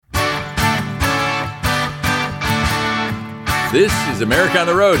This is America on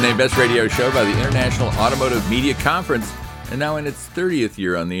the Road, named Best Radio Show by the International Automotive Media Conference, and now in its 30th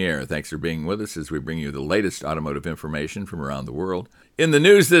year on the air. Thanks for being with us as we bring you the latest automotive information from around the world. In the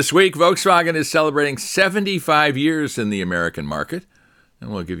news this week, Volkswagen is celebrating 75 years in the American market,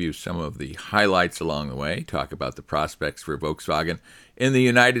 and we'll give you some of the highlights along the way, talk about the prospects for Volkswagen in the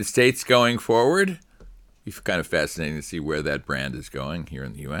United States going forward. It's kind of fascinating to see where that brand is going here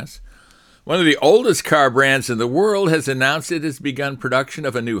in the U.S. One of the oldest car brands in the world has announced it has begun production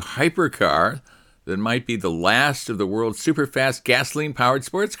of a new hypercar that might be the last of the world's super-fast gasoline-powered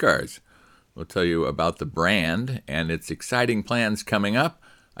sports cars. We'll tell you about the brand and its exciting plans coming up.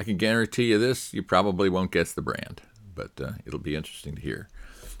 I can guarantee you this, you probably won't guess the brand, but it'll be interesting to hear.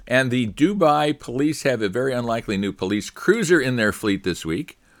 And the Dubai police have a very unlikely new police cruiser in their fleet this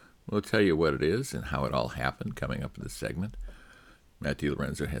week. We'll tell you what it is and how it all happened coming up in this segment. Matt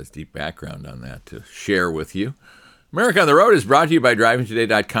DiLorenzo has deep background on that to share with you. America on the Road is brought to you by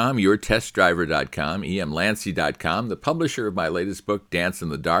DrivingToday.com, YourTestDriver.com, EMLancy.com, the publisher of my latest book, Dance in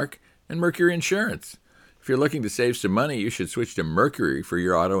the Dark, and Mercury Insurance. If you're looking to save some money, you should switch to Mercury for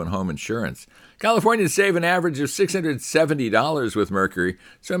your auto and home insurance. Californians save an average of $670 with Mercury,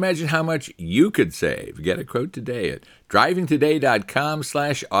 so imagine how much you could save. Get a quote today at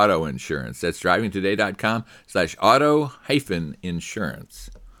drivingtoday.com/auto insurance. That's drivingtoday.com/auto-insurance.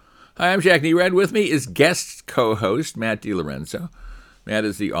 Hi, I'm Jack Nerad. With me is guest co-host Matt DiLorenzo. Matt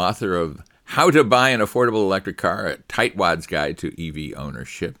is the author of How to Buy an Affordable Electric Car, a Tightwad's Guide to EV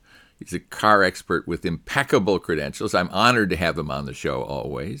Ownership. He's a car expert with impeccable credentials. I'm honored to have him on the show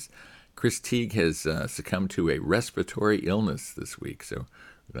always. Chris Teague has succumbed to a respiratory illness this week, so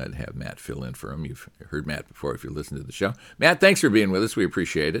we're glad to have Matt fill in for him. You've heard Matt before if you listen to the show. Matt, thanks for being with us. We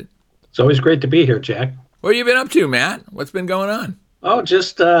appreciate it. It's always great to be here, Jack. What have you been up to, Matt? What's been going on? Oh,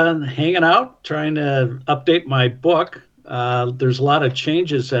 just hanging out, trying to update my book. There's a lot of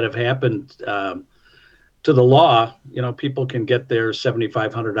changes that have happened to the law. You know, people can get their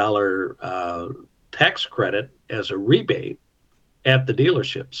 $7,500 tax credit as a rebate at the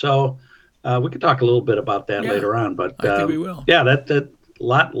dealership. So we could talk a little bit about that later on. But I think we will. Yeah, that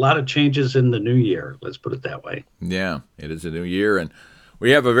lot of changes in the new year. Let's put it that way. Yeah, it is a new year, and we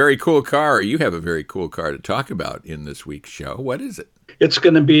have a very cool car. You have a very cool car to talk about in this week's show. What is it? It's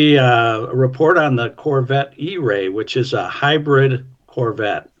going to be a report on the Corvette E-Ray, which is a hybrid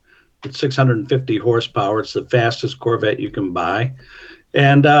Corvette. It's 650 horsepower. It's the fastest Corvette you can buy.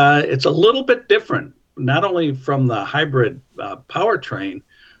 And it's a little bit different, not only from the hybrid powertrain,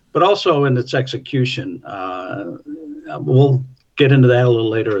 but also in its execution. We'll get into that a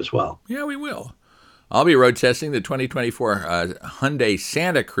little later as well. Yeah, we will. I'll be road testing the 2024 Hyundai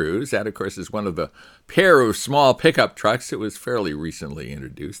Santa Cruz. That, of course, is one of the pair of small pickup trucks that was fairly recently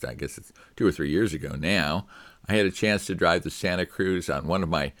introduced. I guess it's 2 or 3 years ago now. I had a chance to drive the Santa Cruz on one of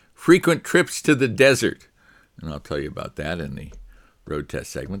my frequent trips to the desert. And I'll tell you about that in the road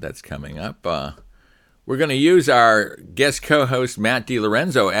test segment that's coming up. We're going to use our guest co-host, Matt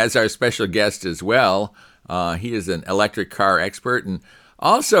DiLorenzo, as our special guest as well. He is an electric car expert, and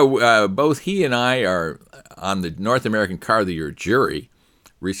also both he and I are on the North American Car of the Year jury.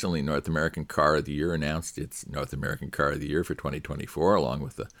 Recently, North American Car of the Year announced its North American Car of the Year for 2024, along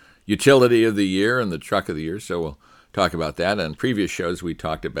with the Utility of the Year and the Truck of the Year. So we'll talk about that. On previous shows, we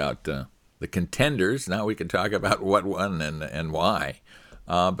talked about the contenders. Now we can talk about what won and why.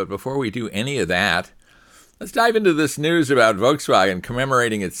 But before we do any of that, let's dive into this news about Volkswagen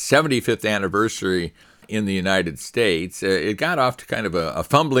commemorating its 75th anniversary in the United States. It got off to kind of a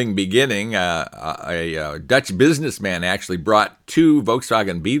fumbling beginning. A Dutch businessman actually brought 2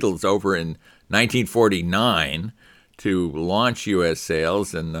 Volkswagen Beetles over in 1949 to launch U.S.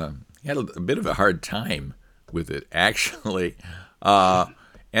 sales, and he had a bit of a hard time with it, actually. And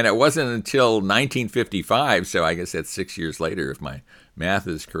it wasn't until 1955, so I guess that's 6 years later, if my math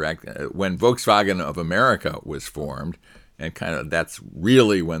is correct, when Volkswagen of America was formed. And kind of that's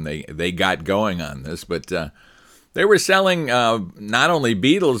really when they got going on this. But they were selling not only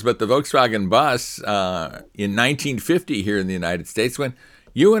Beetles, but the Volkswagen Bus in 1950 here in the United States, when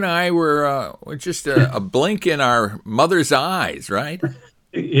you and I were just a blink in our mother's eyes, right?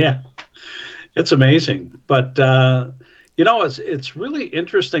 Yeah, it's amazing. But, it's really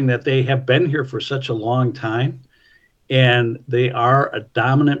interesting that they have been here for such a long time. And they are a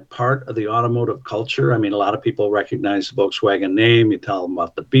dominant part of the automotive culture. I mean, a lot of people recognize the Volkswagen name. You tell them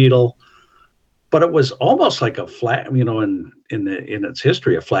about the Beetle, but it was almost like a flash, in its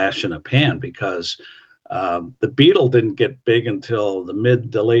history, a flash in a pan, because the Beetle didn't get big until the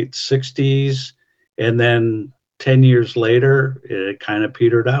mid to late '60s, and then 10 years later, it kind of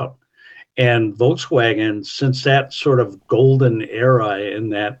petered out. And Volkswagen, since that sort of golden era in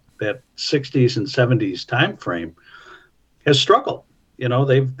that 60s and 70s time frame, has struggled.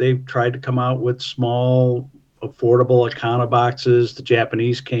 They've tried to come out with small, affordable econoboxes. The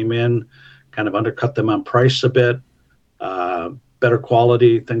Japanese came in, kind of undercut them on price a bit, better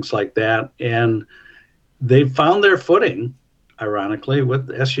quality, things like that. And they've found their footing, ironically, with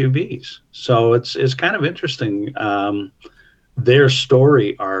SUVs. So it's kind of interesting, their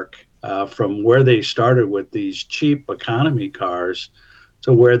story arc, from where they started with these cheap economy cars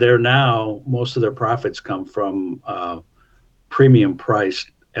to where they're now. Most of their profits come from premium priced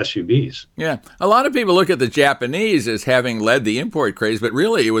SUVs. Yeah. A lot of people look at the Japanese as having led the import craze, but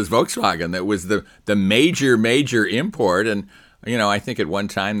really it was Volkswagen that was the major import. And, I think at one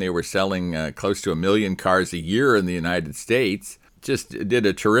time they were selling close to 1 million cars a year in the United States. Just did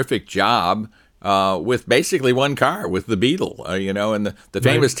a terrific job with basically one car, with the Beetle, and the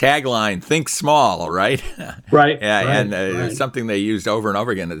famous tagline, "Think small," right? Right. Yeah, right, and right. something they used over and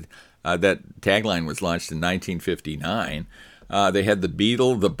over again. That tagline was launched in 1959. They had the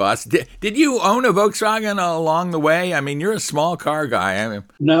Beetle, the bus. Did you own a Volkswagen along the way? I mean, you're a small car guy.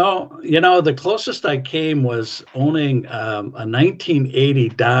 No, the closest I came was owning a 1980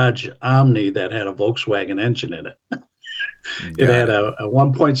 Dodge Omni that had a Volkswagen engine in it. It had a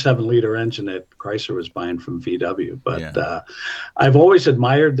 1.7 liter engine that Chrysler was buying from VW. But I've always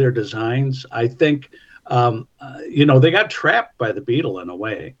admired their designs. I think, they got trapped by the Beetle in a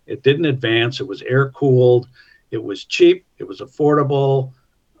way. It didn't advance. It was air cooled. It was cheap. It was affordable.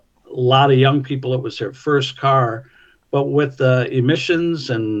 A lot of young people, it was their first car. But with the emissions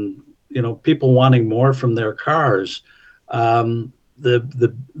and, people wanting more from their cars,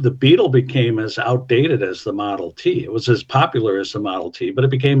 the Beetle became as outdated as the Model T. It was as popular as the Model T, but it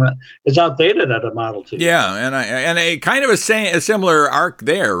became as outdated as a Model T. Yeah, and a kind of a similar arc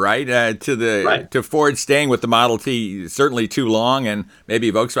there, right? To Ford staying with the Model T certainly too long, and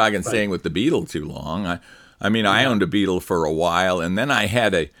maybe Volkswagen staying with the Beetle too long. I owned a Beetle for a while, and then I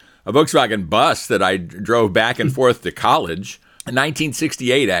had a Volkswagen bus that I drove back and forth to college. In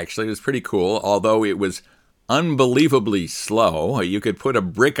 1968, actually, it was pretty cool, although it was unbelievably slow. You could put a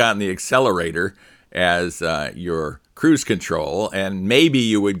brick on the accelerator as your cruise control, and maybe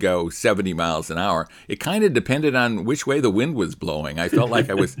you would go 70 miles an hour. It kind of depended on which way the wind was blowing. I felt like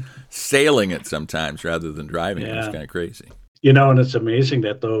I was sailing it sometimes rather than driving. It was kind of crazy. And it's amazing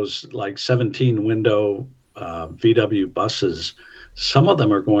that those 17 window VW buses, some of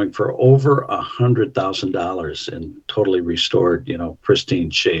them are going for over $100,000 in totally restored, pristine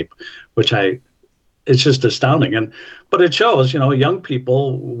shape, it's just astounding. But it shows, young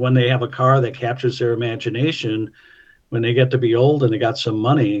people, when they have a car that captures their imagination, when they get to be old and they got some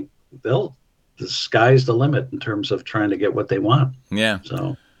money, the sky's the limit in terms of trying to get what they want. Yeah.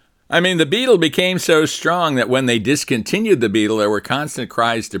 So, the Beetle became so strong that when they discontinued the Beetle, there were constant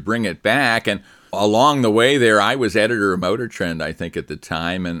cries to bring it back. And along the way there, I was editor of Motor Trend, I think, at the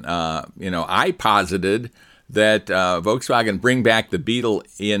time. And, I posited that Volkswagen bring back the Beetle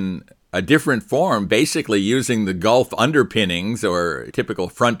in a different form, basically using the Gulf underpinnings or typical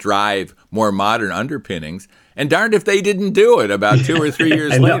front drive, more modern underpinnings. And darned if they didn't do it about 2 or 3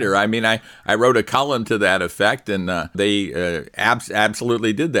 years later. I wrote a column to that effect, and they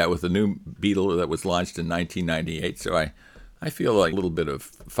absolutely did that with the new Beetle that was launched in 1998. So I feel like a little bit of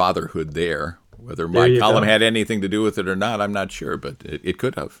fatherhood there. Whether my column had anything to do with it or not, I'm not sure, but it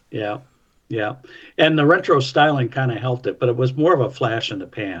could have. Yeah. Yeah. And the retro styling kind of helped it, but it was more of a flash in the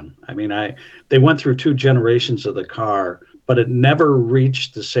pan. They went through 2 generations of the car, but it never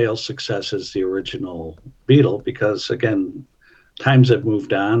reached the sales success as the original Beetle because, again, times have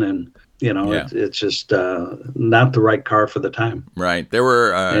moved on and, it's just not the right car for the time. Right. There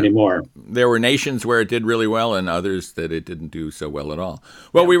were anymore. There were nations where it did really well and others that it didn't do so well at all.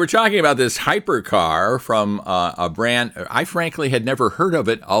 Well, we were talking about this hypercar from a brand. I frankly had never heard of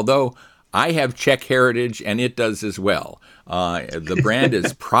it, although I have Czech heritage, and it does as well. The brand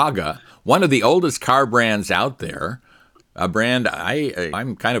is Praga, one of the oldest car brands out there. A brand,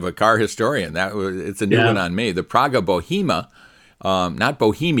 I'm kind of a car historian. It's a new one on me. The Praga Bohema, not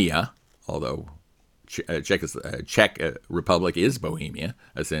Bohemia, although Czech Republic is Bohemia,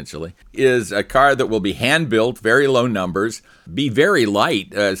 essentially, is a car that will be hand-built, very low numbers, be very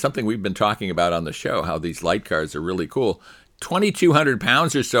light, something we've been talking about on the show, how these light cars are really cool. 2,200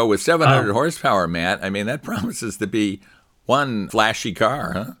 pounds or so with 700 horsepower, Matt. That promises to be one flashy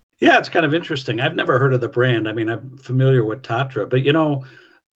car, huh? Yeah, it's kind of interesting. I've never heard of the brand. I'm familiar with Tatra, but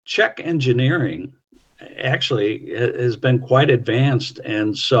Czech engineering actually has been quite advanced.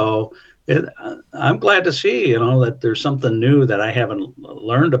 And so I'm glad to see, that there's something new that I haven't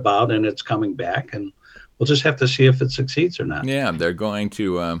learned about, and it's coming back, and we'll just have to see if it succeeds or not. Yeah, they're going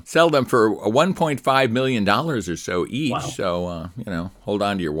to sell them for $1.5 million or so each. Wow. So, hold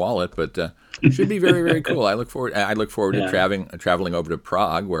on to your wallet, but it should be very, very cool. I look forward to traveling over to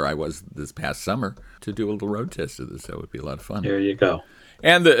Prague, where I was this past summer, to do a little road test of this. So it would be a lot of fun. There you go.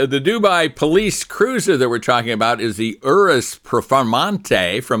 And the Dubai police cruiser that we're talking about is the Urus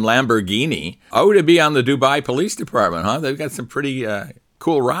Performante from Lamborghini. Oh, to be on the Dubai Police Department, huh? They've got some pretty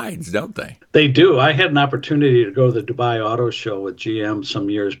cool rides, don't they? They do. I had an opportunity to go to the Dubai Auto Show with GM some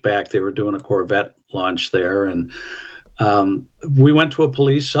years back. They were doing a Corvette launch there, and we went to a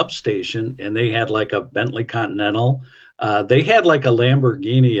police substation, and they had like a Bentley Continental. They had like a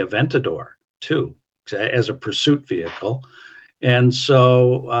Lamborghini Aventador, too, as a pursuit vehicle. And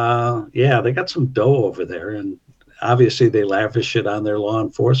so, they got some dough over there, and obviously they lavish it on their law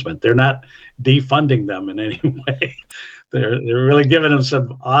enforcement. They're not defunding them in any way. They're really giving them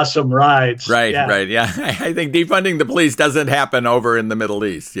some awesome rides. Right. Yeah, I think defunding the police doesn't happen over in the Middle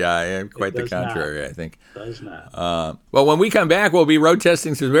East. Yeah, quite the contrary, I think. It does not. Well, when we come back, we'll be road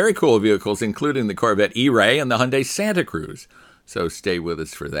testing some very cool vehicles, including the Corvette E-Ray and the Hyundai Santa Cruz. So stay with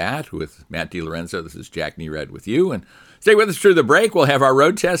us for that with Matt DiLorenzo. This is Jack Nerad with you, and stay with us through the break. We'll have our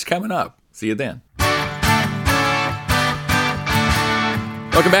road test coming up. See you then.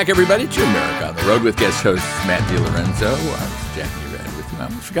 Welcome back, everybody, to America on the Road with guest host Matt DiLorenzo. This is Jack Nerad with you. I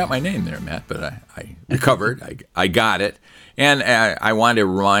forgot my name there, Matt, but I recovered. I got it. And I want to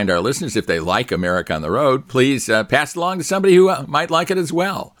remind our listeners, if they like America on the Road, please pass it along to somebody who might like it as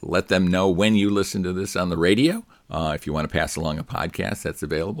well. Let them know when you listen to this on the radio. If you want to pass along a podcast, that's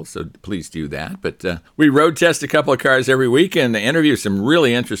available, so please do that. But we road test a couple of cars every week and interview some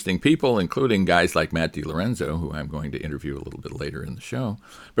really interesting people, including guys like Matt DiLorenzo, who I'm going to interview a little bit later in the show.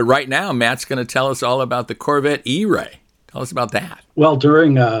 But right now, Matt's going to tell us all about the Corvette E-Ray. Tell us about that. Well,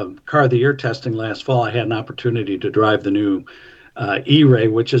 during Car of the Year testing last fall, I had an opportunity to drive the new E-Ray,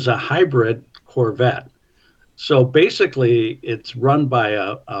 which is a hybrid Corvette. So basically, it's run by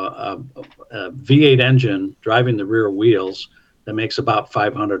a V8 engine driving the rear wheels that makes about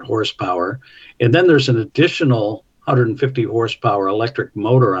 500 horsepower. And then there's an additional 150 horsepower electric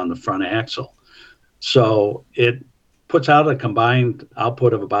motor on the front axle. So it puts out a combined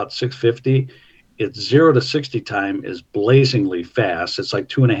output of about 650. Its 0 to 60 time is blazingly fast. It's like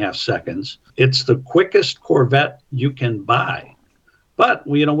 2.5 seconds. It's the quickest Corvette you can buy. But,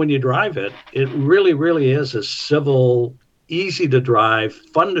 when you drive it, it really, really is a civil, easy to drive,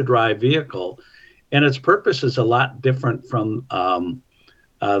 fun to drive vehicle. And its purpose is a lot different from the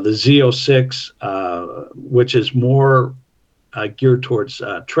Z06, which is more geared towards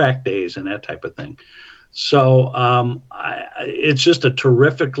track days and that type of thing. So it's just a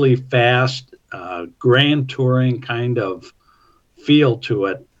terrifically fast, grand touring kind of feel to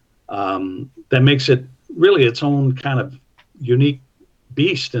it that makes it really its own kind of unique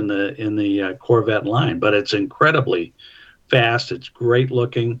beast in the Corvette line. But it's incredibly fast. It's great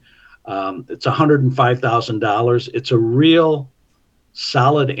looking. It's $105,000. It's a real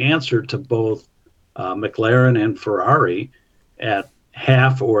solid answer to both McLaren and Ferrari at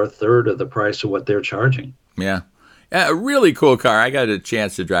half or a third of the price of what they're charging. Yeah, a really cool car. I got a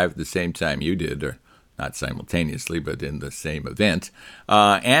chance to drive at the same time you did, or not simultaneously, but in the same event.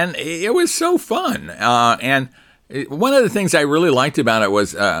 And it was so fun. And one of the things I really liked about it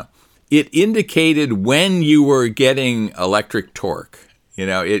was it indicated when you were getting electric torque.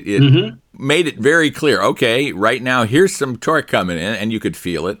 It made it very clear. Okay, right now here's some torque coming in, and you could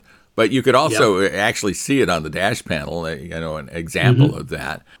feel it, but you could also actually see it on the dash panel. An example of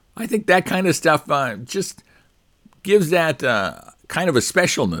that. I think that kind of stuff just gives that kind of a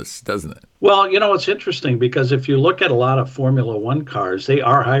specialness, doesn't it? Well, it's interesting because if you look at a lot of Formula One cars, they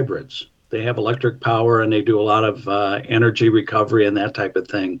are hybrids. They have electric power and they do a lot of energy recovery and that type of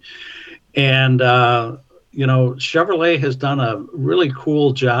thing. And, Chevrolet has done a really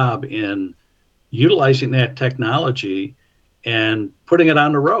cool job in utilizing that technology and putting it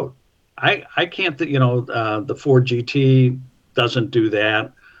on the road. I can't, the Ford GT doesn't do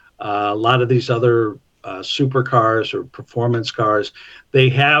that. A lot of these other supercars or performance cars, they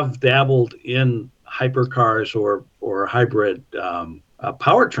have dabbled in hypercars or hybrid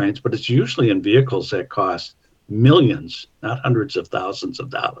powertrains, but it's usually in vehicles that cost millions, not hundreds of thousands of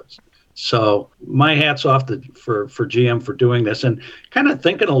dollars. So my hat's off for GM for doing this and kind of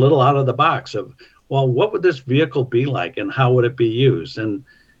thinking a little out of the box of, well, what would this vehicle be like and how would it be used? And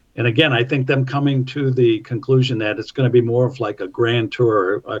again, I think them coming to the conclusion that it's going to be more of like a Grand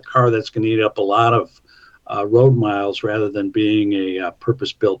Tour, a car that's going to eat up a lot of road miles rather than being a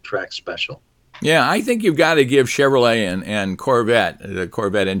purpose-built track special. Yeah, I think you've got to give Chevrolet and Corvette, the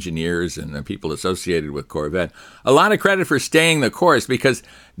Corvette engineers and the people associated with Corvette, a lot of credit for staying the course, because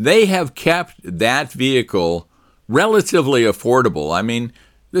they have kept that vehicle relatively affordable. I mean,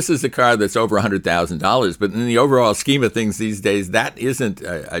 this is a car that's over $100,000, but in the overall scheme of things these days, that isn't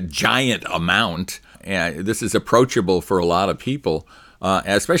a giant amount. And this is approachable for a lot of people.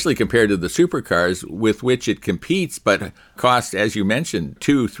 Especially compared to the supercars with which it competes, but cost, as you mentioned,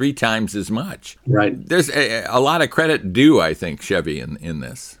 2-3 times as much. Right. There's a lot of credit due, I think, Chevy, in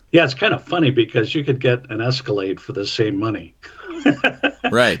this. Yeah, it's kind of funny because you could get an Escalade for the same money.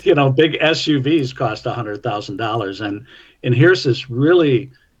 Right. You know, big SUVs cost $100,000, and here's this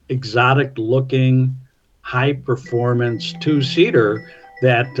really exotic-looking, high-performance two-seater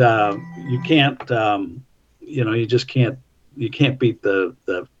that you can't, you just can't. You can't beat the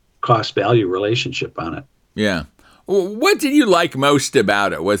cost-value relationship on it. Yeah. What did you like most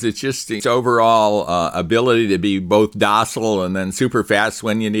about it? Was it just its overall ability to be both docile and then super fast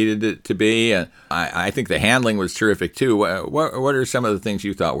when you needed it to be? I think the handling was terrific, too. What are some of the things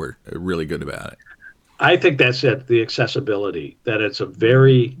you thought were really good about it? I think that's it, the accessibility, that it's a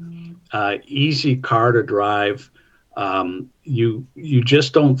very easy car to drive. You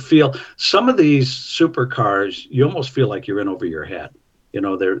just don't feel, some of these supercars, you almost feel like you're in over your head. You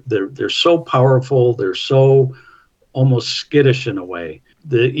know, they're so powerful, they're so almost skittish in a way.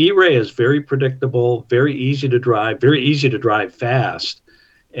 The E-Ray is very predictable, very easy to drive fast.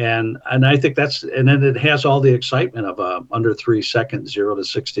 And I think and then it has all the excitement of under 3 seconds, 0 to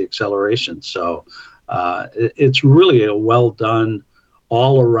 60 acceleration. So it's really a well done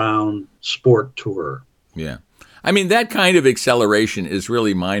all around sport tourer. Yeah. I mean, that kind of acceleration is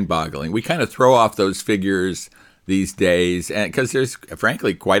really mind-boggling. We kind of throw off those figures these days, because there's,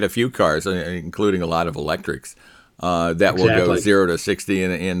 frankly, quite a few cars, including a lot of electrics, that will go 0 to 60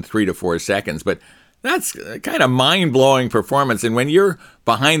 in 3 to 4 seconds. But that's kind of mind-blowing performance. And when you're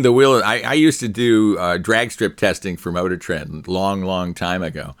behind the wheel, I used to do drag strip testing for Motor Trend long time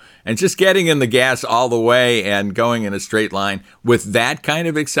ago. And just getting in the gas all the way and going in a straight line with that kind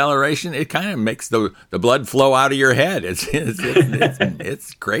of acceleration, it kind of makes the blood flow out of your head.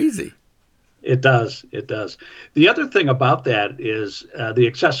 It's crazy. It does. The other thing about that is the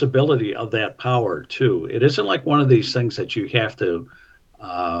accessibility of that power, too. It isn't like one of these things that you have to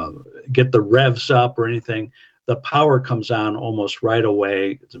get the revs up or anything. The power comes on almost right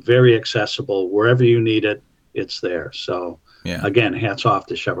away. It's very accessible. Wherever you need it, it's there. So, Again, hats off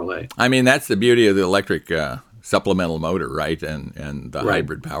to Chevrolet. I mean, that's the beauty of the electric supplemental motor, right? And the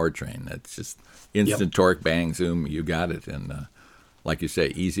hybrid powertrain. It's just instant torque, bang, zoom, you got it. And like you say,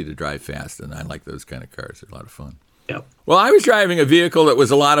 easy to drive fast. And I like those kind of cars. They're a lot of fun. Yep. Well, I was driving a vehicle that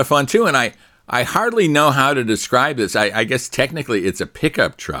was a lot of fun, too. And I hardly know how to describe this. I guess technically it's a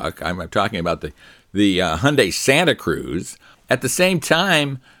pickup truck. I'm talking about the Hyundai Santa Cruz. At the same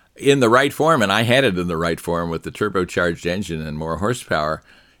time, in the right form, and I had it in the right form with the turbocharged engine and more horsepower,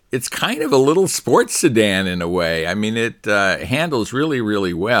 it's kind of a little sports sedan in a way. I mean, it handles really,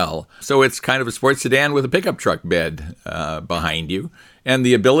 really well. So it's kind of a sports sedan with a pickup truck bed behind you and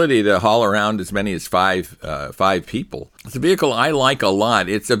the ability to haul around as many as five people. It's a vehicle I like a lot.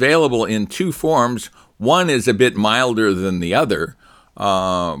 It's available in 2 forms. One is a bit milder than the other,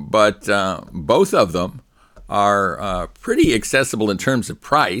 but both of them are pretty accessible in terms of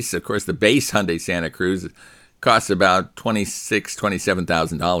price. Of course, the base Hyundai Santa Cruz costs about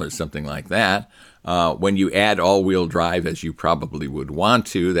 $27,000, something like that. When you add all-wheel drive, as you probably would want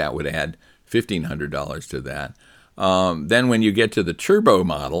to, that would add $1,500 to that. Then when you get to the turbo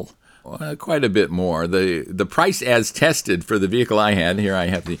model, quite a bit more. The price as tested for the vehicle I had, here I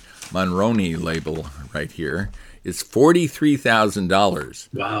have the Monroney label right here, is $43,000.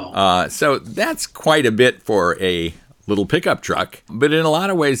 Wow. So that's quite a bit for a little pickup truck. But in a lot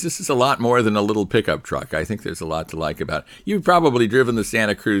of ways, this is a lot more than a little pickup truck. I think there's a lot to like about it. You've probably driven the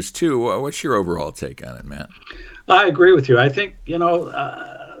Santa Cruz, too. What's your overall take on it, Matt? I agree with you. I think,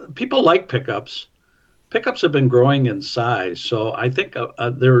 people like pickups. Pickups have been growing in size. So I think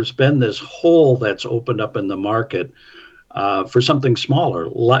there's been this hole that's opened up in the market for something smaller,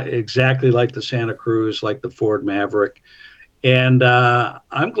 exactly like the Santa Cruz, like the Ford Maverick. And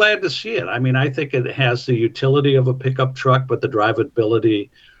I'm glad to see it. I mean, I think it has the utility of a pickup truck, but the drivability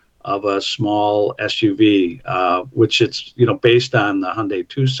of a small SUV, which it's, based on the Hyundai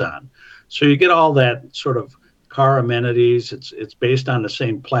Tucson. So you get all that sort of car amenities. It's based on the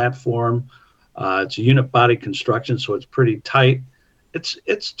same platform. It's a unit body construction, so it's pretty tight.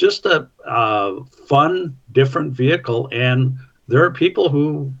 It's just a fun, different vehicle, and there are people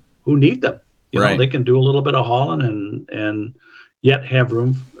who need them. Right. they can do a little bit of hauling and yet have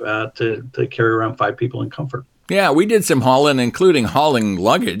room to carry around 5 people in comfort. Yeah, we did some hauling, including hauling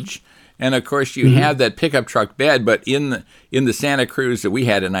luggage. And of course, you have that pickup truck bed, but in the Santa Cruz that we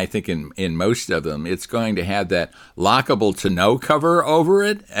had, and I think in most of them, it's going to have that lockable tonneau cover over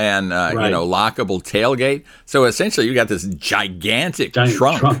it, and lockable tailgate. So essentially, you got this gigantic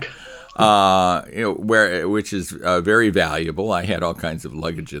trunk. Which is very valuable. I had all kinds of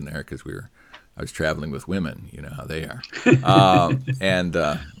luggage in there because I was traveling with women. You know how they are. And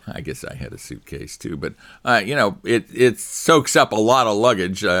I guess I had a suitcase too. But, it soaks up a lot of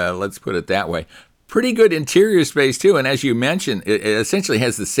luggage. Let's put it that way. Pretty good interior space too. And as you mentioned, it essentially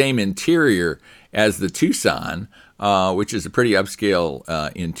has the same interior as the Tucson, which is a pretty upscale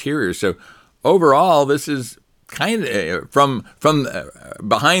interior. So overall, this is kind of from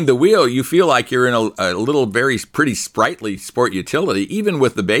behind the wheel, you feel like you're in a little pretty sprightly sport utility. Even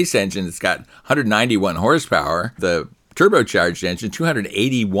with the base engine, it's got 191 horsepower. The turbocharged engine,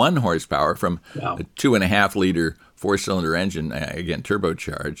 281 horsepower from a 2.5 liter 4-cylinder engine, again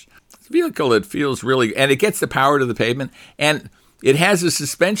turbocharged. It's a vehicle that feels really, and it gets the power to the pavement, and it has a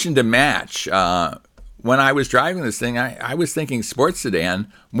suspension to match. When I was driving this thing, I was thinking sports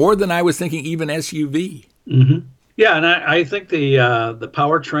sedan more than I was thinking even SUV. Mm-hmm. Yeah, and I think the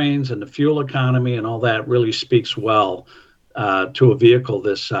powertrains and the fuel economy and all that really speaks well to a vehicle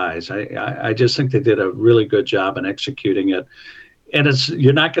this size. I just think they did a really good job in executing it, and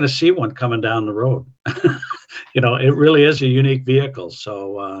you're not going to see one coming down the road. It really is a unique vehicle.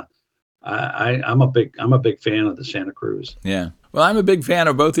 So I'm a big fan of the Santa Cruz. Yeah. Well, I'm a big fan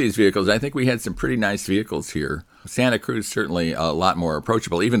of both these vehicles. I think we had some pretty nice vehicles here. Santa Cruz certainly a lot more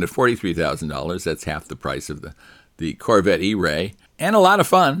approachable, even at $43,000. That's half the price of the Corvette E-Ray, and a lot of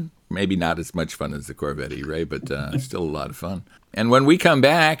fun. Maybe not as much fun as the Corvette E-Ray, but still a lot of fun. And when we come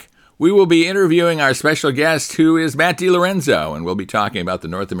back, we will be interviewing our special guest, who is Matt DiLorenzo, and we'll be talking about the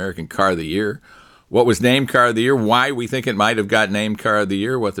North American Car of the Year, what was named Car of the Year, why we think it might have got named Car of the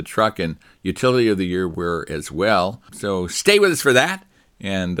Year, what the truck and utility of the year were as well. So stay with us for that,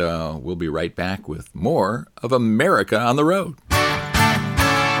 and we'll be right back with more of America on the Road.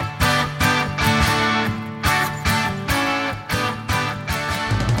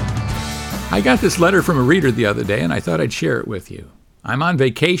 I got this letter from a reader the other day, and I thought I'd share it with you. I'm on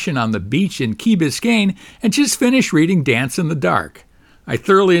vacation on the beach in Key Biscayne and just finished reading Dance in the Dark. I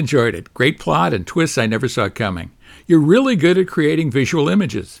thoroughly enjoyed it. Great plot and twists I never saw coming. You're really good at creating visual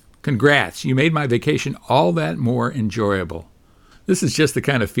images. Congrats, you made my vacation all that more enjoyable. This is just the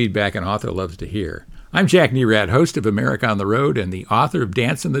kind of feedback an author loves to hear. I'm Jack Nerad, host of America on the Road and the author of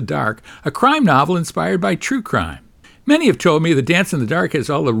Dance in the Dark, a crime novel inspired by true crime. Many have told me that Dance in the Dark has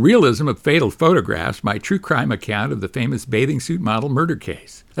all the realism of Fatal Photographs, my true crime account of the famous bathing suit model murder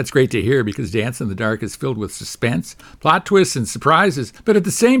case. That's great to hear because Dance in the Dark is filled with suspense, plot twists, and surprises, but at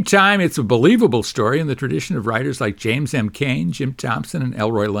the same time, it's a believable story in the tradition of writers like James M. Cain, Jim Thompson, and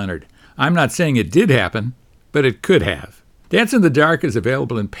Elroy Leonard. I'm not saying it did happen, but it could have. Dance in the Dark is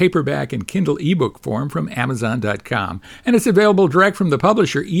available in paperback and Kindle ebook form from Amazon.com, and it's available direct from the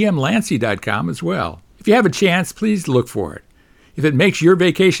publisher emlancy.com as well. If you have a chance, please look for it. If it makes your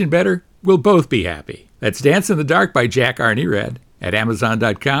vacation better, we'll both be happy. That's Dance in the Dark by Jack R. Nerad at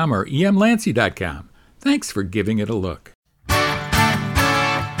Amazon.com or emlancy.com. Thanks for giving it a look.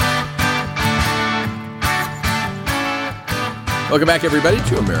 Welcome back, everybody,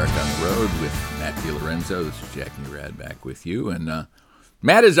 to America on the Road with Matt DiLorenzo. This is Jack Nerad back with you. And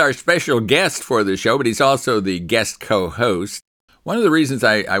Matt is our special guest for the show, but he's also the guest co-host. One of the reasons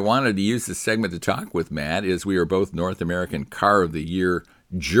I wanted to use this segment to talk with Matt is we are both North American Car of the Year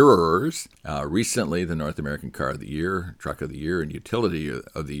jurors. Recently, the North American Car of the Year, Truck of the Year, and Utility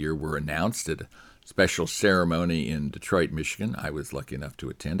of the Year were announced at a special ceremony in Detroit, Michigan. I was lucky enough to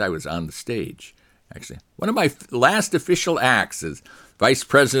attend. I was on the stage, actually. One of my last official acts as vice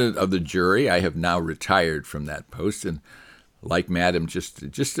president of the jury. I have now retired from that post, and like Matt, I'm just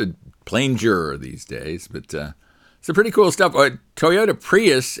a plain juror these days, but some pretty cool stuff. Toyota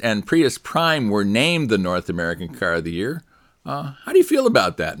Prius and Prius Prime were named the North American Car of the Year. How do you feel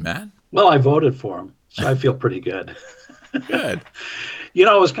about that, Matt? Well, I voted for them, so I feel pretty good. Good. It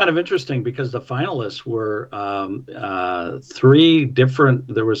was kind of interesting because the finalists were three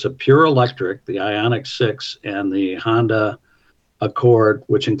different. There was a pure electric, the Ioniq 6, and the Honda Accord,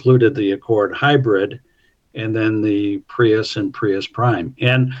 which included the Accord Hybrid, and then the Prius and Prius Prime.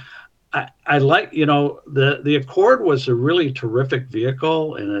 And I like, the Accord was a really terrific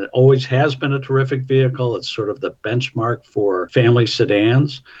vehicle, and it always has been a terrific vehicle. It's sort of the benchmark for family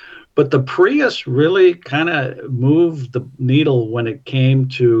sedans. But the Prius really kind of moved the needle when it came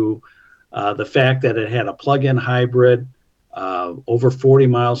to The fact that it had a plug-in hybrid, over 40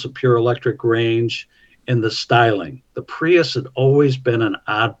 miles of pure electric range, and the styling. The Prius had always been an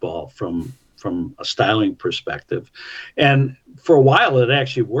oddball from a styling perspective. And for a while, it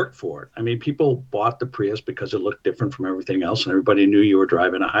actually worked for it. I mean, people bought the Prius because it looked different from everything else, and everybody knew you were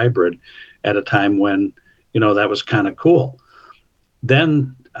driving a hybrid at a time when, that was kind of cool.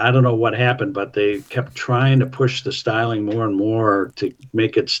 Then I don't know what happened, but they kept trying to push the styling more and more to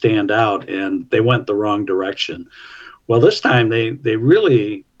make it stand out, and they went the wrong direction. Well, this time they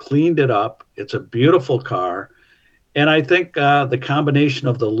really cleaned it up. It's a beautiful car. And I think the combination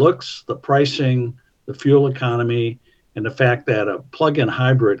of the looks, the pricing, the fuel economy, and the fact that a plug-in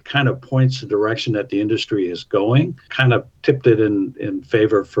hybrid kind of points the direction that the industry is going, kind of tipped it in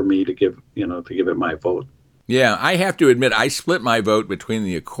favor for me to give it my vote. Yeah, I have to admit, I split my vote between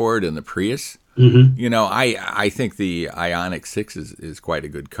the Accord and the Prius. Mm-hmm. I think the Ioniq 6 is quite a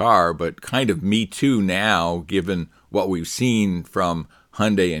good car, but kind of me too now, given what we've seen from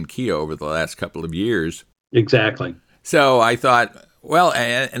Hyundai and Kia over the last couple of years. Exactly. So I thought, well,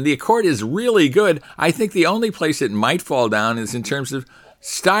 and the Accord is really good. I think the only place it might fall down is in terms of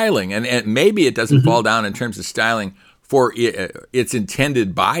styling, and maybe it doesn't fall down in terms of styling for its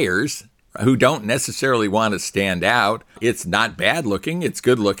intended buyers who don't necessarily want to stand out. It's not bad looking. It's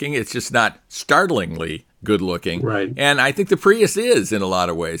good looking. It's just not startlingly good looking. Right. And I think the Prius is in a lot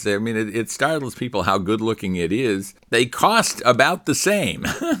of ways. I mean, it startles people how good looking it is. They cost about the same.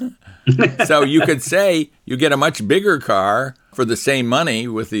 So you could say you get a much bigger car for the same money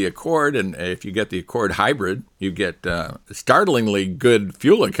with the Accord, and if you get the Accord hybrid, you get startlingly good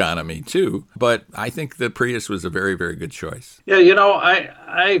fuel economy too. But I think the Prius was a very, very good choice. Yeah,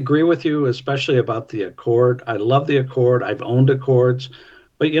 I agree with you, especially about the Accord. I love the Accord. I've owned Accords.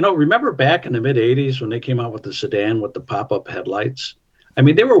 But, remember back in the mid-'80s when they came out with the sedan with the pop-up headlights? I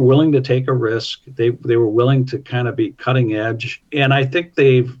mean, they were willing to take a risk. They were willing to kind of be cutting edge. And I think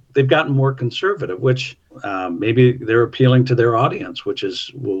they've gotten more conservative, which maybe they're appealing to their audience,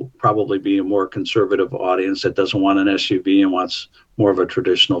 will probably be a more conservative audience that doesn't want an SUV and wants more of a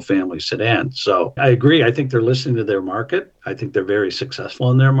traditional family sedan. So I agree. I think they're listening to their market. I think they're very successful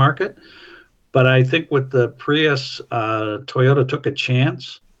in their market. But I think with the Prius, Toyota took a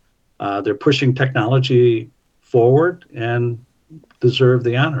chance. They're pushing technology forward and deserve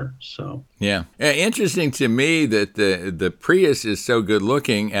the honor. So yeah, interesting to me that the Prius is so good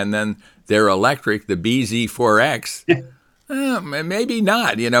looking, and then their electric, the BZ4X. Maybe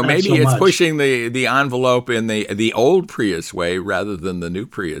not. Maybe so it's much. pushing the envelope in the old Prius way rather than the new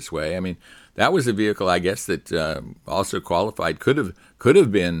Prius way. I mean, that was a vehicle, I guess, that also qualified, could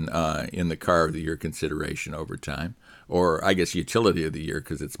have been in the car of the year consideration over time, or I guess utility of the year,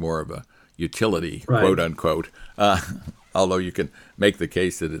 because it's more of a utility, right, quote unquote. Although you can make the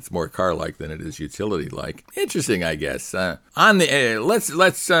case that it's more car-like than it is utility-like. Interesting, I guess. Let's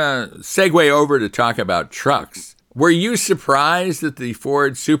segue over to talk about trucks. Were you surprised that the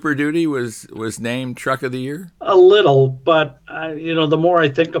Ford Super Duty was named Truck of the Year? A little, but the more I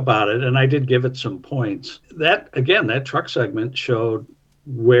think about it, and I did give it some points, that truck segment showed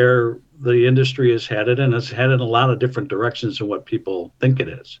where the industry is headed, and it's headed in a lot of different directions than what people think it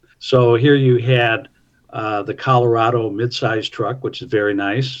is. So here you had the Colorado midsize truck, which is very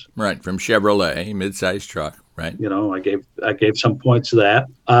nice. Right, from Chevrolet, midsize truck, right? I gave some points to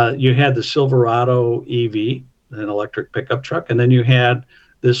that. You had the Silverado EV, an electric pickup truck, and then you had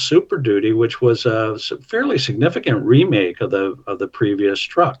this Super Duty, which was a fairly significant remake of the previous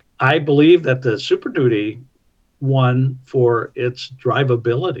truck. I believe that the Super Duty won for its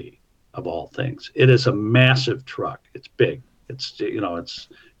drivability, of all things. It is a massive truck. It's big. It's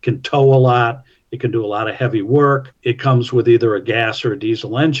can tow a lot. It can do a lot of heavy work. It comes with either a gas or a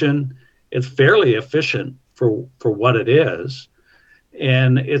diesel engine. It's fairly efficient for what it is,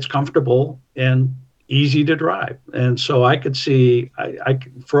 and it's comfortable and easy to drive. And so I could see,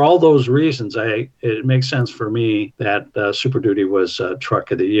 for all those reasons, it makes sense for me that Super Duty was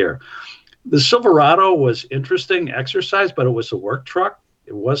Truck of the Year. The Silverado was interesting exercise, but it was a work truck.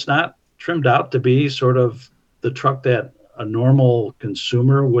 It was not trimmed out to be sort of the truck that a normal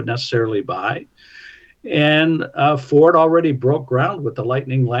consumer would necessarily buy. And Ford already broke ground with the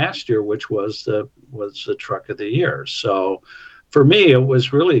Lightning last year, which was the Truck of the Year. So for me, it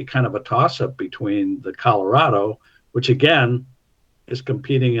was really kind of a toss-up between the Colorado, which again is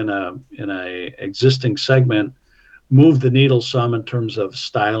competing in a existing segment, moved the needle some in terms of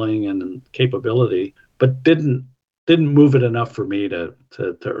styling and capability, but didn't move it enough for me to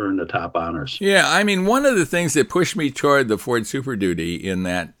earn the top honors. Yeah, I mean, one of the things that pushed me toward the Ford Super Duty in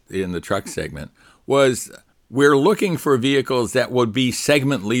the truck segment was we're looking for vehicles that would be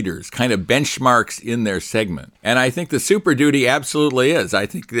segment leaders, kind of benchmarks in their segment. And I think the Super Duty absolutely is. I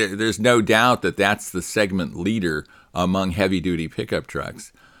think there's no doubt that that's the segment leader among heavy-duty pickup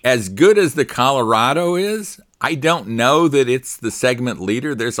trucks. As good as the Colorado is, I don't know that it's the segment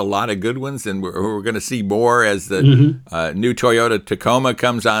leader. There's a lot of good ones, and we're going to see more as the new Toyota Tacoma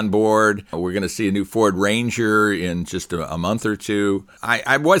comes on board. We're going to see a new Ford Ranger in just a month or two.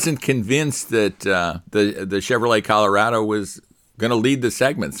 I wasn't convinced that the Chevrolet Colorado was going to lead the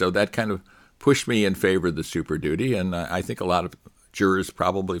segment, so that kind of pushed me in favor of the Super Duty, and I think a lot of jurors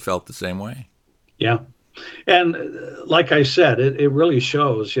probably felt the same way. Yeah. And like I said, it really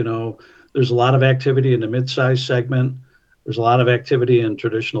shows, there's a lot of activity in the midsize segment. There's a lot of activity in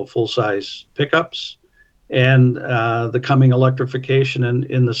traditional full-size pickups and the coming electrification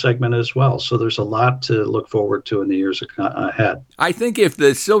in the segment as well. So there's a lot to look forward to in the years ahead. I think if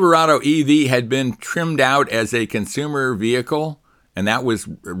the Silverado EV had been trimmed out as a consumer vehicle and that was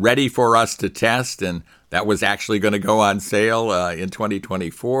ready for us to test and that was actually going to go on sale in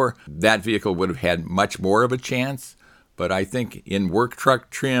 2024, that vehicle would have had much more of a chance. But I think in work truck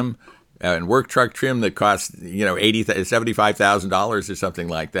trim, that cost $75,000 or something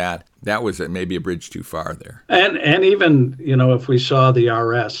like that, that was maybe a bridge too far there. And even if we saw the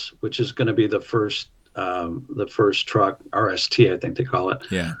RS, which is going to be the first truck, RST I think they call it.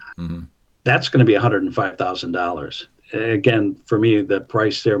 Yeah, that's going to be $105,000. Again, for me, the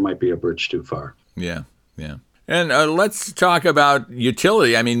price there might be a bridge too far. Yeah. And let's talk about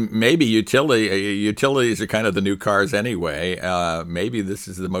utility. I mean, maybe utilities are kind of the new cars anyway. Maybe this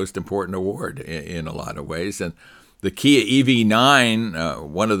is the most important award in a lot of ways. And the Kia EV9,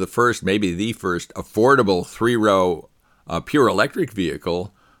 one of the first, maybe the first affordable three-row pure electric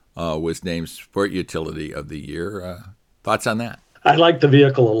vehicle, was named Sport Utility of the Year. Thoughts on that? I like the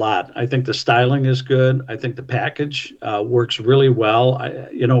vehicle a lot. I think the styling is good. I think the package works really well.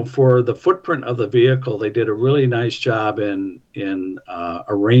 For the footprint of the vehicle, they did a really nice job in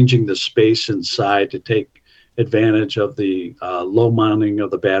arranging the space inside to take advantage of the low mounting of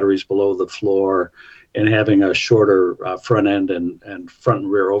the batteries below the floor and having a shorter front end and front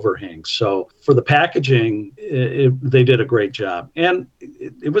and rear overhangs. So for the packaging, they did a great job. And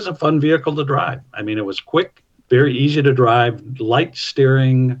it was a fun vehicle to drive. I mean, it was quick. Very easy to drive, light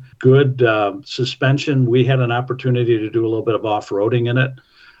steering, good suspension. We had an opportunity to do a little bit of off-roading in it.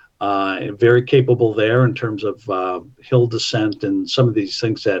 Very capable there in terms of hill descent and some of these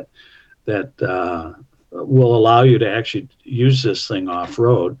things that will allow you to actually use this thing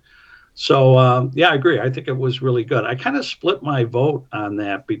off-road. So, I agree. I think it was really good. I kind of split my vote on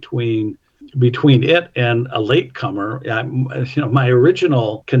that between it and a latecomer. My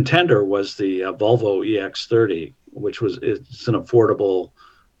original contender was the Volvo EX30, it's an affordable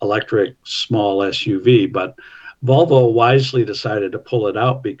electric small SUV, but Volvo wisely decided to pull it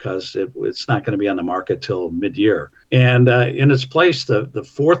out because it's not going to be on the market till mid-year. And in its place, the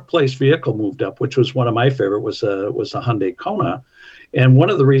fourth place vehicle moved up, which was one of my favorite, was the Hyundai Kona. And one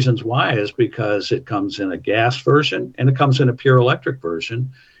of the reasons why is because it comes in a gas version and it comes in a pure electric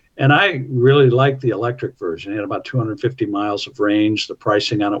version. And I really liked the electric version. It had about 250 miles of range. The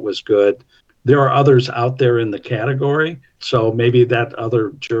pricing on it was good. There are others out there in the category. So maybe that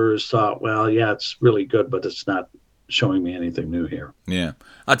other jurors thought, well, yeah, it's really good, but it's not showing me anything new here. Yeah.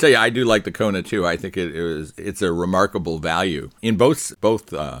 I'll tell you, I do like the Kona too. I think it's a remarkable value in both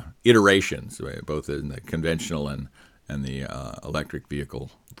iterations, both in the conventional and the electric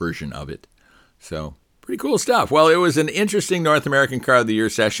vehicle version of it. So pretty cool stuff. Well, it was an interesting North American Car of the Year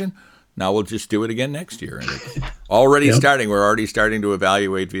session. Now we'll just do it again next year. And it's already starting. We're already starting to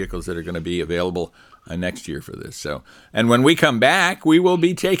evaluate vehicles that are going to be available next year for this. So, and when we come back, we will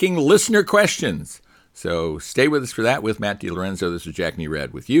be taking listener questions. So stay with us for that with Matt DiLorenzo. This is Jack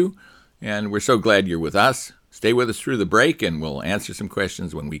Nerad with you. And we're so glad you're with us. Stay with us through the break, and we'll answer some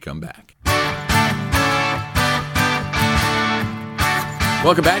questions when we come back.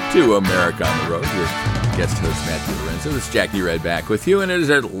 Welcome back to America on the Road with guest host Matt DiLorenzo. This is Jack Nerad back with you, and it is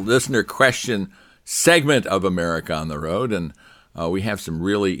a listener question segment of America on the Road, and we have some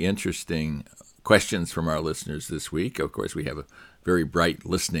really interesting questions from our listeners this week. Of course, we have a very bright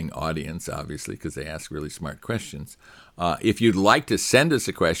listening audience, obviously, because they ask really smart questions. If you'd like to send us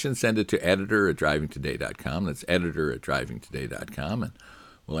a question, send it to editor@drivingtoday.com. That's editor@drivingtoday.com, and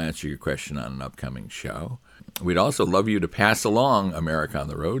we'll answer your question on an upcoming show. We'd also love you to pass along America on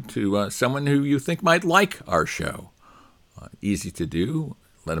the Road to someone who you think might like our show. Easy to do.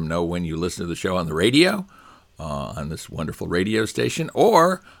 Let them know when you listen to the show on the radio, on this wonderful radio station,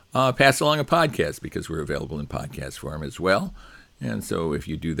 or pass along a podcast because we're available in podcast form as well. And so if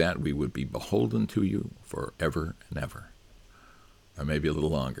you do that, we would be beholden to you forever and ever, or maybe a little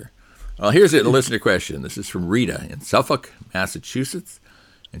longer. Well, here's a listener question. This is from Rita in Suffolk, Massachusetts.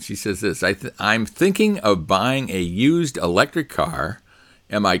 And she says this, I'm thinking of buying a used electric car.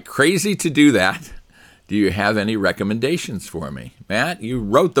 Am I crazy to do that? Do you have any recommendations for me? Matt, you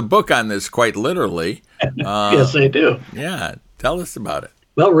wrote the book on this quite literally. Yes, I do. Yeah, tell us about it.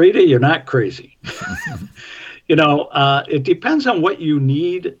 Well, Rita, you're not crazy. It depends on what you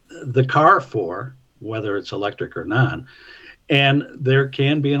need the car for, whether it's electric or not. And there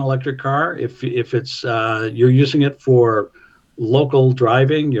can be an electric car if it's you're using it for local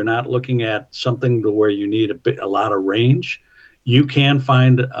driving. You're not looking at something to where you need a lot of range. You can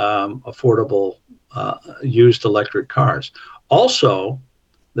find affordable used electric cars. Also,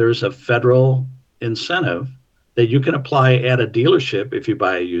 there's a federal incentive that you can apply at a dealership if you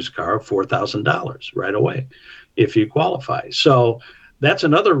buy a used car of $4,000 right away if you qualify. So that's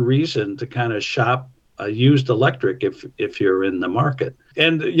another reason to kind of shop a used electric if you're in the market.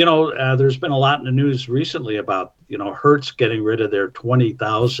 And, there's been a lot in the news recently about, Hertz getting rid of their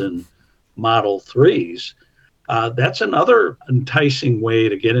 20,000 Model 3s. That's another enticing way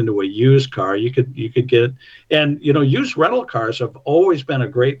to get into a used car. You could get, and, used rental cars have always been a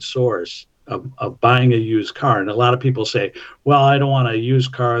great source of buying a used car. And a lot of people say, well, I don't want a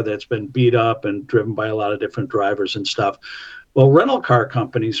used car that's been beat up and driven by a lot of different drivers and stuff. Well, rental car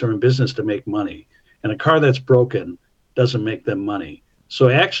companies are in business to make money. And a car that's broken doesn't make them money. So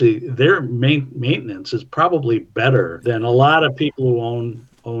actually, their maintenance is probably better than a lot of people who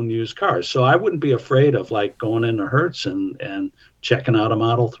own used cars. So I wouldn't be afraid of going into Hertz and checking out a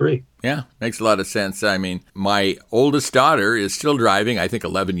Model 3. Yeah, makes a lot of sense. I mean, my oldest daughter is still driving, I think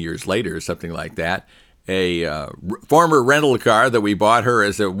 11 years later or something like that, a former rental car that we bought her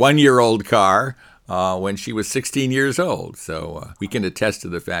as a 1-year-old car when she was 16 years old. So we can attest to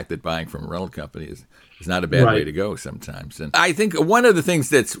the fact that buying from a rental company is not a bad way to go sometimes. And I think one of the things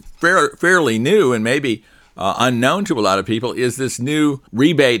that's fairly new and maybe unknown to a lot of people is this new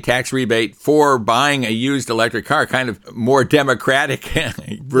tax rebate for buying a used electric car, kind of more democratic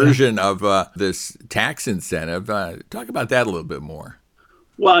version of this tax incentive. Talk about that a little bit more.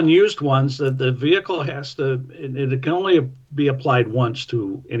 Well, on used ones, the vehicle it can only be applied once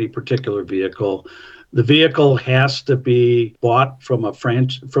to any particular vehicle. The vehicle has to be bought from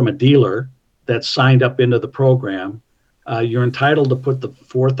a dealer that's signed up into the program. You're entitled to put the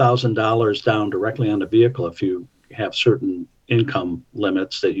 $4,000 down directly on the vehicle if you have certain income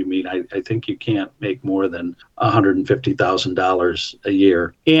limits that you meet. I think you can't make more than $150,000 a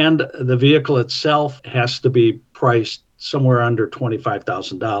year. And the vehicle itself has to be priced somewhere under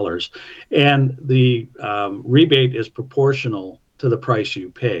 $25,000. And the rebate is proportional to the price you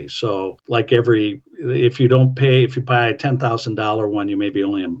pay. So if you buy a $10,000 one, you may be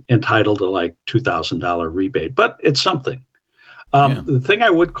only entitled to $2,000 rebate, but it's something. The thing I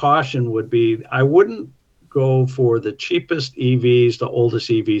would caution would be, I wouldn't go for the cheapest EVs, the oldest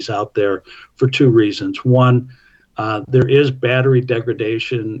EVs out there for two reasons. One, there is battery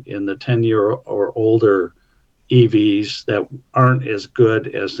degradation in the 10-year or older EVs that aren't as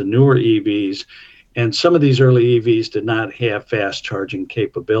good as the newer EVs. And some of these early EVs did not have fast charging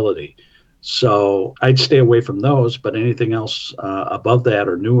capability. So I'd stay away from those, but anything else above that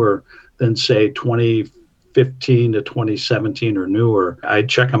or newer than, say, 2015 to 2017 or newer, I'd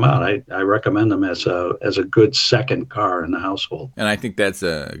check them out. I recommend them as a good second car in the household. And I think that's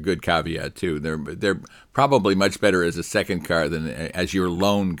a good caveat, too. They're probably much better as a second car than as your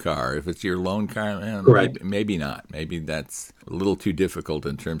loan car. If it's your loan car, maybe not. Maybe that's a little too difficult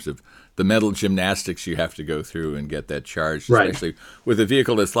in terms of the mental gymnastics you have to go through and get that charged, especially with a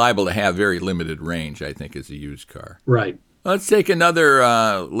vehicle that's liable to have very limited range, I think, as a used car. Right. Let's take another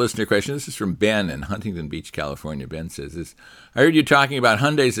listener question. This is from Ben in Huntington Beach, California. Ben says this: I heard you talking about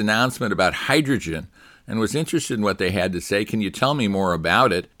Hyundai's announcement about hydrogen and was interested in what they had to say. Can you tell me more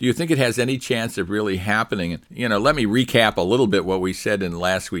about it? Do you think it has any chance of really happening? Let me recap a little bit what we said in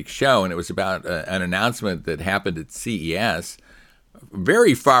last week's show, and it was about an announcement that happened at CES.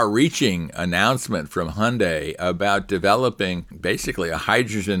 Very far-reaching announcement from Hyundai about developing basically a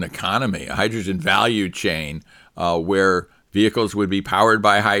hydrogen economy, a hydrogen value chain where vehicles would be powered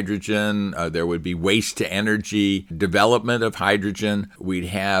by hydrogen. There would be waste-to-energy development of hydrogen. We'd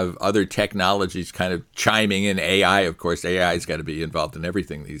have other technologies kind of chiming in. AI, of course, AI's got to be involved in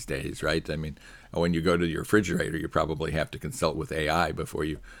everything these days, right? I mean, when you go to your refrigerator, you probably have to consult with AI before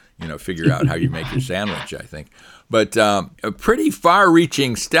you figure out how you make your sandwich, I think. But pretty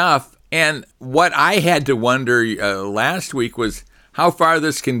far-reaching stuff. And what I had to wonder last week was how far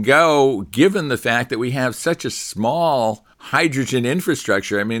this can go, given the fact that we have such a small hydrogen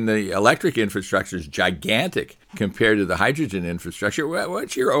infrastructure. I mean, the electric infrastructure is gigantic compared to the hydrogen infrastructure.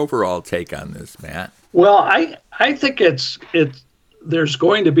 What's your overall take on this, Matt? Well, I think there's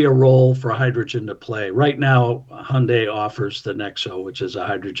going to be a role for hydrogen to play. Right now, Hyundai offers the Nexo, which is a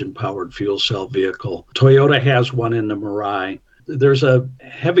hydrogen-powered fuel cell vehicle. Toyota has one in the Mirai. There's a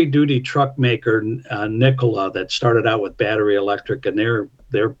heavy-duty truck maker, Nikola, that started out with battery electric, and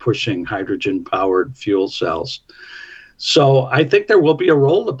they're pushing hydrogen-powered fuel cells. So I think there will be a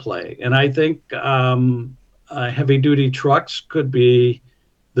role to play, and I think heavy-duty trucks could be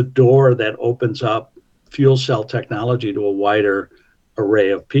the door that opens up fuel cell technology to a wider array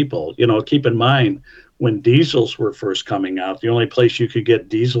of people. Keep in mind, when diesels were first coming out, the only place you could get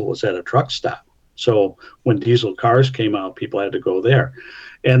diesel was at a truck stop. So when diesel cars came out, people had to go there.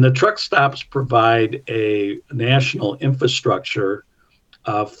 And the truck stops provide a national infrastructure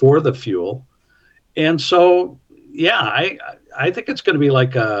for the fuel. And so, yeah, I think it's going to be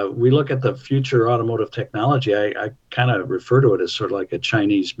like we look at the future automotive technology. I kind of refer to it as sort of like a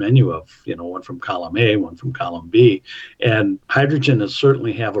Chinese menu of, one from column A, one from column B. And hydrogen will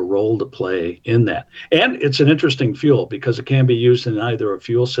certainly have a role to play in that. And it's an interesting fuel because it can be used in either a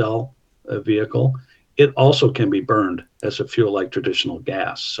fuel cell vehicle. It also can be burned as a fuel like traditional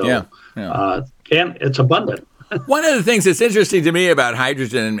gas. So, yeah. And it's abundant. One of the things that's interesting to me about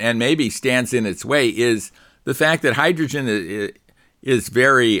hydrogen and maybe stands in its way is the fact that hydrogen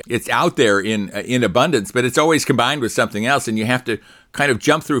it's out there in abundance, but it's always combined with something else, and you have to kind of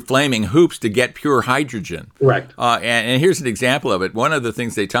jump through flaming hoops to get pure hydrogen. Correct. And here's an example of it. One of the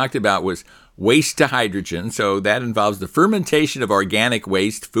things they talked about was waste to hydrogen. So that involves the fermentation of organic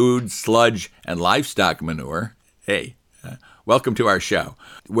waste, food, sludge, and livestock manure. Hey, welcome to our show,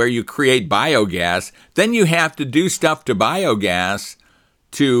 where you create biogas. Then you have to do stuff to biogas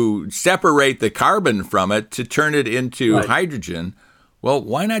to separate the carbon from it to turn it into hydrogen. Well,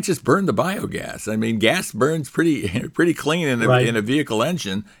 why not just burn the biogas? I mean, gas burns pretty clean in a vehicle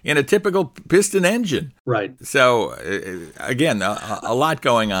engine, in a typical piston engine. Right. So, again, a lot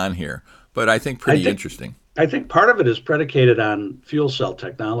going on here, but I think pretty interesting. I think part of it is predicated on fuel cell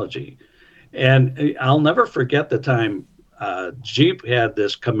technology. And I'll never forget the time Jeep had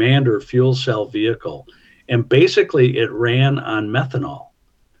this Commander fuel cell vehicle, and basically it ran on methanol.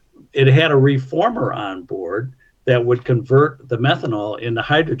 It had a reformer on board that would convert the methanol into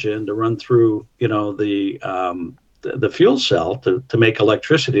hydrogen to run through, the fuel cell to make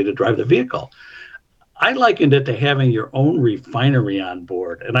electricity to drive the vehicle. I likened it to having your own refinery on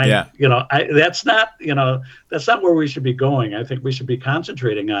board, and that's not where we should be going. I think we should be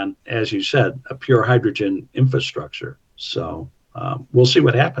concentrating on, as you said, a pure hydrogen infrastructure. So we'll see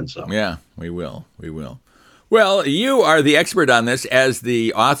what happens, though. Yeah, we will. Well, you are the expert on this as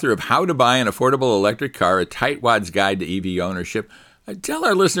the author of How to Buy an Affordable Electric Car, A Tightwad's Guide to EV Ownership. Tell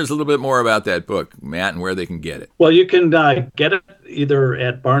our listeners a little bit more about that book, Matt, and where they can get it. Well, you can get it either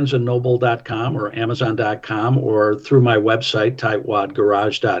at barnesandnoble.com or amazon.com or through my website,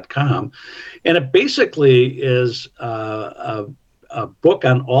 tightwadgarage.com. And it basically is a book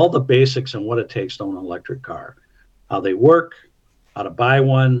on all the basics and what it takes to own an electric car, how they work, how to buy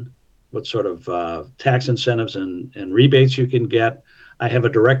one, what sort of tax incentives and rebates you can get. I have a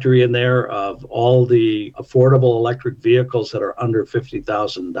directory in there of all the affordable electric vehicles that are under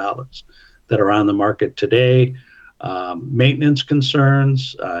 $50,000 that are on the market today, maintenance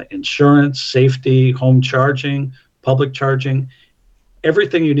concerns, insurance, safety, home charging, public charging,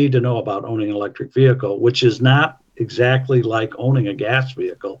 everything you need to know about owning an electric vehicle, which is not exactly like owning a gas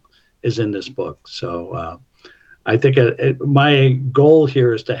vehicle, is in this book. So I think my goal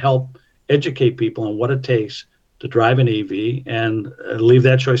here is to help educate people on what it takes to drive an EV and leave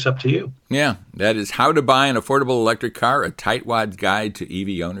that choice up to you. Yeah, that is How to Buy an Affordable Electric Car, A Tightwad's Guide to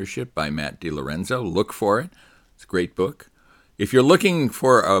EV Ownership by Matt DiLorenzo. Look for it. It's a great book. If you're looking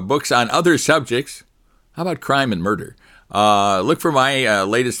for books on other subjects, how about crime and murder? Look for my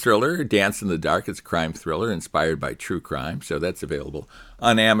latest thriller, Dance in the Dark. It's a crime thriller inspired by true crime. So that's available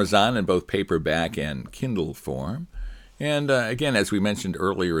on Amazon in both paperback and Kindle form. And again, as we mentioned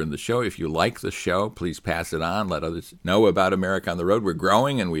earlier in the show, if you like the show, please pass it on. Let others know about America on the Road. We're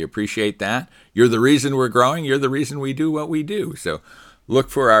growing, and we appreciate that. You're the reason we're growing. You're the reason we do what we do. So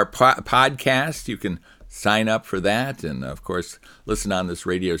look for our podcast. You can sign up for that. And, of course, listen on this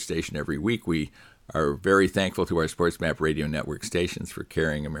radio station every week. We are very thankful to our SportsMap Radio Network stations for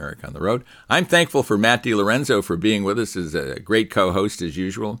carrying America on the Road. I'm thankful for Matt DiLorenzo for being with us as a great co-host as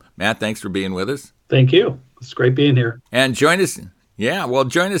usual. Matt, thanks for being with us. Thank you. It's great being here. And join us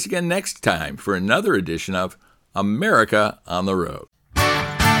again next time for another edition of America on the Road.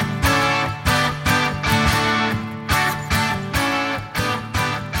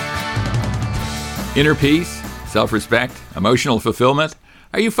 Inner peace, self-respect, emotional fulfillment.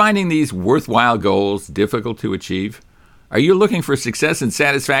 Are you finding these worthwhile goals difficult to achieve? Are you looking for success and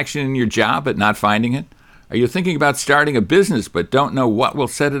satisfaction in your job but not finding it? Are you thinking about starting a business but don't know what will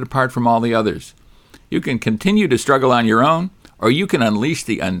set it apart from all the others? You can continue to struggle on your own, or you can unleash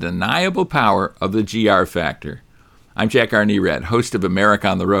the undeniable power of the GR Factor. I'm Jack R. Nered, host of America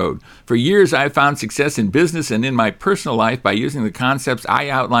on the Road. For years, I've found success in business and in my personal life by using the concepts I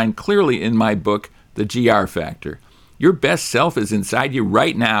outline clearly in my book, The GR Factor. Your best self is inside you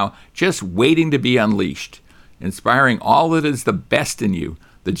right now, just waiting to be unleashed. Inspiring all that is the best in you,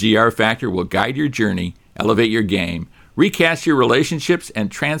 the GR Factor will guide your journey, elevate your game, recast your relationships, and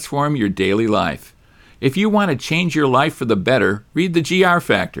transform your daily life. If you want to change your life for the better, read the GR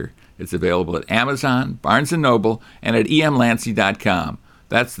Factor. It's available at Amazon, Barnes & Noble, and at emlancy.com.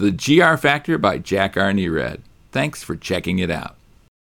 That's the GR Factor by Jack R. Nered. Thanks for checking it out.